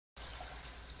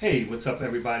Hey, what's up,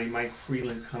 everybody? Mike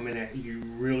Freeland coming at you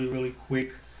really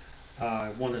quick.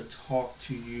 I want to talk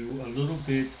to you a little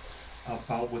bit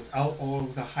about, without all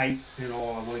of the hype and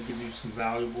all, I want to give you some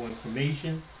valuable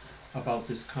information about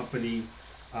this company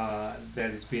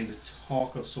that has been the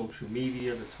talk of social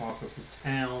media, the talk of the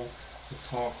town, the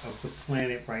talk of the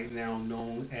planet right now,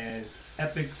 known as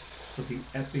Epic, with the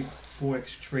Epic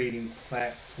Forex trading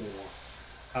platform.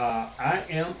 I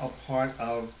am a part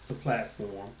of the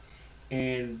platform,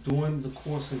 and during the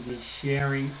course of me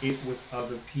sharing it with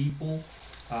other people,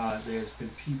 there's been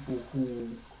people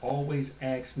who always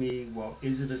ask me, well,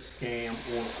 is it a scam,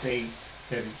 or say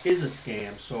that it is a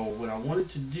scam. So what I wanted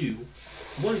to do,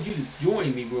 I wanted you to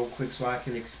join me real quick so I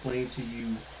can explain to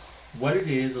you what it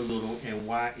is a little and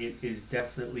why it is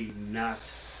definitely not,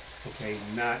 okay,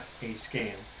 not a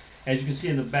scam. As you can see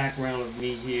in the background of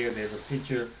me here, there's a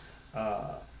picture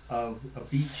uh, of a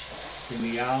beach in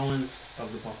the islands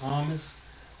of the Bahamas,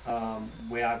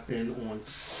 where I've been on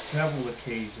several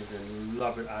occasions and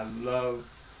love it. I love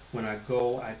when I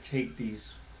go, I take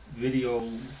these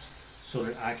videos so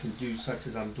that I can do such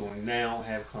as I'm doing now,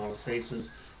 have conversations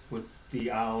with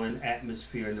the island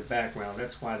atmosphere in the background.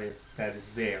 That's why that is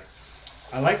there.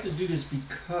 I like to do this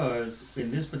because, in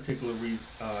this particular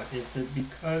instance,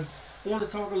 because I want to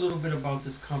talk a little bit about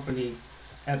this company,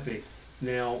 Epic.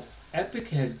 Now, Epic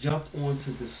has jumped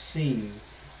onto the scene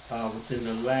within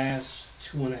the last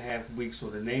 2.5 weeks, so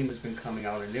the name has been coming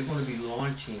out, and they're going to be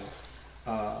launching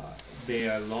uh,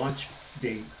 their launch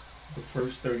date, the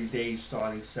first 30 days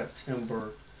starting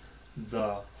September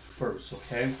the 1st.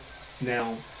 Okay,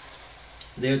 now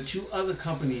there are two other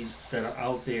companies that are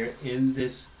out there in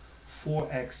this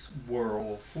Forex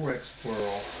world,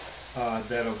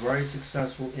 that are very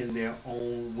successful in their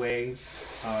own way.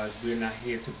 We're not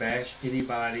here to bash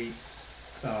anybody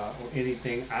or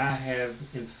anything. I have,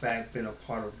 in fact, been a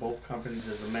part of both companies.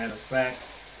 As a matter of fact,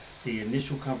 the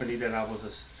initial company that I was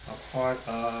a part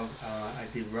of, I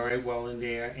did very well in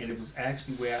there, and it was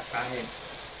actually where I had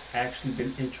actually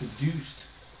been introduced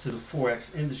to the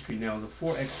Forex industry. Now, the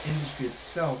Forex industry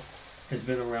itself has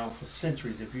been around for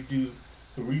centuries. If you do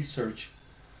the research,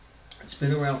 it's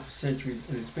been around for centuries,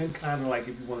 and it's been kind of like,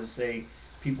 if you want to say,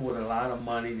 people with a lot of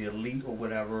money, the elite or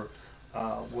whatever,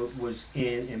 was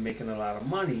in and making a lot of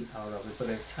money out of it. But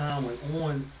as time went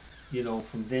on,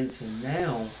 from then to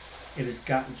now, it has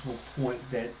gotten to a point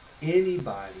that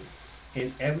anybody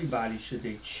and everybody, should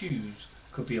they choose,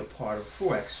 could be a part of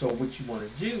Forex. So what you want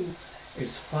to do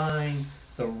is find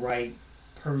the right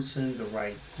person, the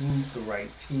right group, the right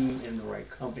team, and the right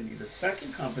company. The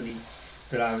second company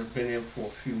that I've been in for a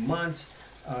few months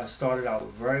started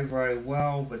out very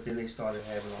well, but then they started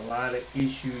having a lot of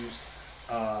issues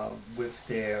with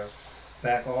their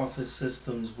back office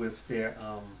systems, with their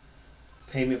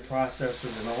payment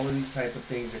processors, and all of these type of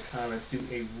things that kind of do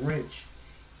a wrench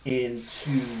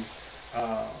into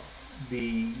uh,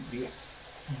 the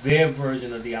their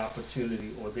version of the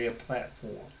opportunity or their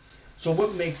platform. So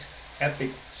what makes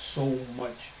Epic so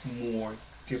much more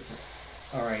different?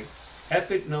 All right,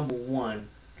 Epic, number one,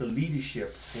 the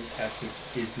leadership in Epic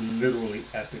is literally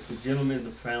epic. The gentleman,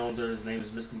 the founder, his name is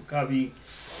Mr. McCovey,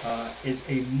 is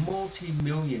a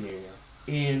multi-millionaire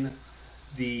in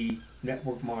the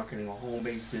network marketing or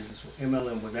home-based business or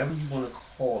MLM, whatever you want to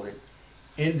call it,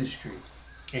 industry.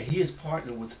 And he has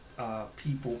partnered with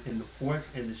people in the Forex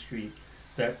industry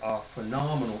that are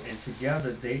phenomenal, and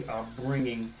together they are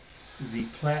bringing the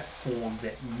platform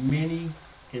that many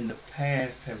in the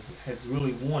past has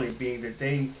really wanted, being that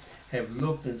they have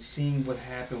looked and seen what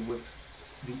happened with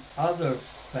the other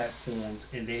platforms,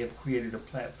 and they have created a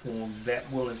platform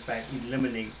that will in fact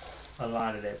eliminate a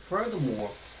lot of that.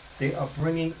 Furthermore, they are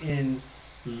bringing in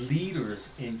leaders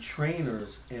and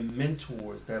trainers and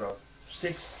mentors that are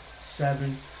 6,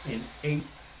 7, and 8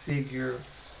 figure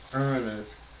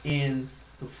earners in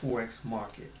the Forex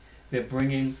market. They're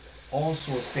bringing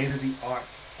also a state-of-the-art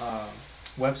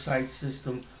website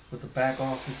system with a back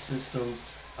office system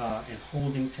and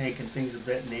holding tank and things of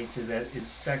that nature that is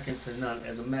second to none.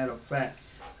 As a matter of fact,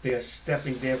 they're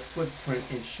stepping their footprint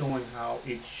and showing how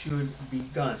it should be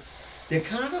done. They're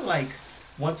kind of like,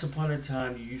 once upon a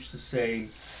time, you used to say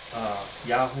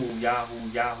Yahoo, Yahoo,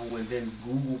 Yahoo, and then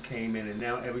Google came in, and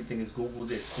now everything is Google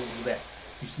this, Google that.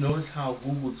 You notice how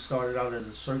Google started out as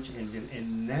a search engine,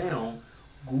 and now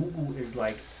Google is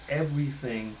like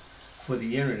everything for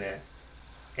the internet,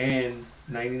 and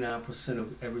 99%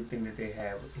 of everything that they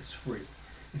have is free.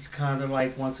 It's kind of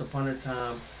like, once upon a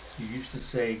time, you used to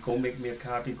say, go make me a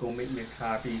copy, go make me a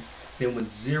copy. Then when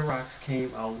Xerox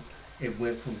came out, it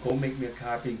went from go make me a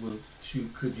copy to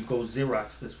could you go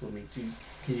Xerox this for me, to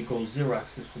can you go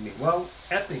Xerox this for me. Well,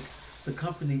 Epic the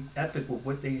company Epic, with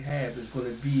what they have, is going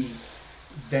to be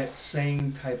that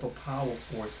same type of power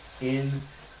force in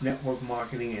network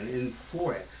marketing and in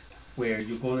Forex, where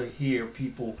you're going to hear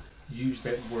people use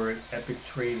that word epic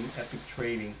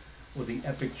trading, or the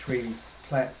epic trading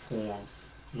platform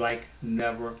like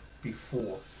never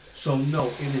before. So no,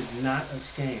 it is not a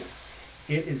scam.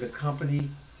 It is a company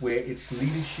where its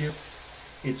leadership,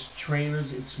 its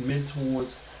trainers, its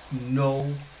mentors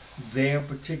know their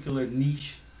particular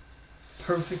niche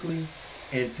perfectly,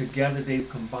 and together they've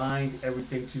combined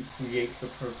everything to create the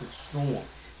perfect storm.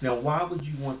 Now, why would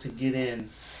you want to get in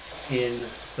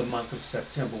the month of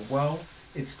September? Well,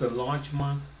 it's the launch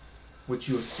month, which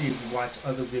you'll see if you watch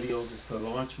other videos. It's the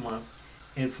launch month,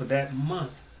 and for that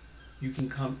month, you can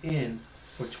come in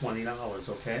for $20.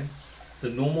 Okay, the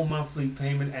normal monthly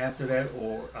payment after that,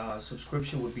 or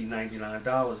subscription, would be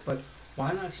 $99. But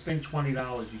why not spend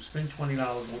 $20? You spend $20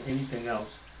 on anything else.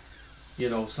 You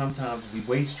know, sometimes we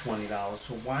waste $20,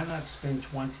 so why not spend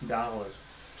 $20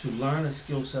 to learn a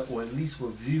skill set, or at least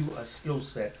review a skill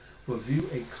set, review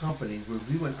a company,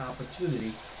 review an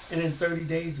opportunity, and in 30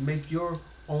 days make your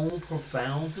own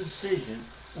profound decision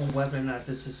on whether or not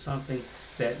this is something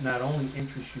that not only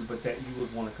interests you, but that you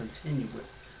would want to continue with.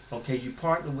 Okay, you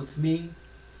partner with me.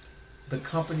 The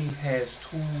company has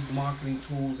tools, marketing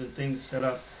tools, and things set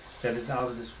up that is out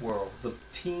of this world. The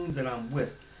team that I'm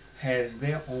with has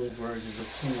their own versions of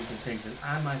tools and things, and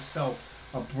I myself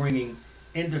are bringing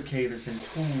indicators and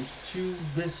tools to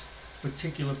this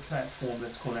particular platform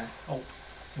that's going to help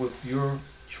with your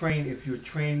if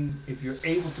you're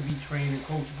able to be trained and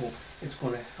coachable, it's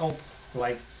going to help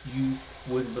like you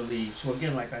wouldn't believe. So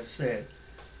again, like I said,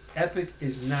 Epic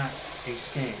is not a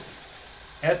scam.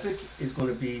 Epic is going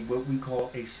to be what we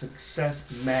call a success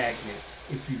magnet.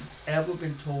 If you've ever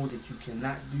been told that you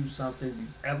cannot do something,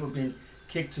 you've ever been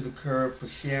kicked to the curb for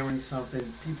sharing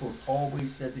something, people have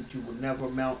always said that you will never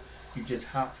amount, you just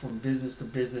hop from business to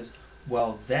business,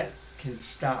 well, that can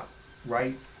stop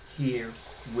right here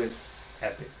with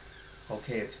Epic.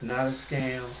 Okay, it's not a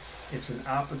scam, it's an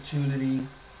opportunity.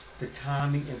 The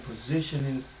timing and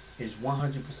positioning is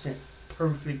 100%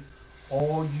 perfect.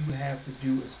 All you have to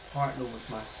do is partner with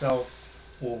myself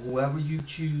or whoever you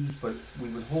choose, but we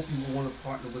would hope you will want to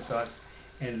partner with us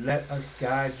and let us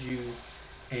guide you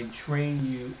and train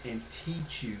you and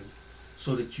teach you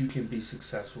so that you can be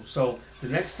successful. So the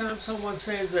next time someone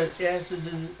says that yes, it's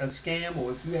a scam,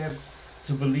 or if you have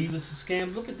to believe it's a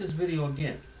scam, look at this video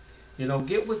again. You know,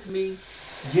 get with me,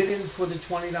 get in for the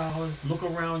 $20, look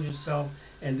around yourself,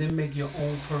 and then make your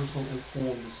own personal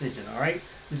informed decision. All right,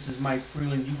 this is Mike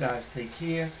Freeland. You guys take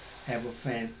care, have a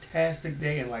fantastic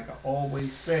day, and like I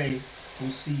always say, we'll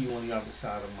see you on the other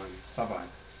side of money. Bye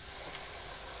bye.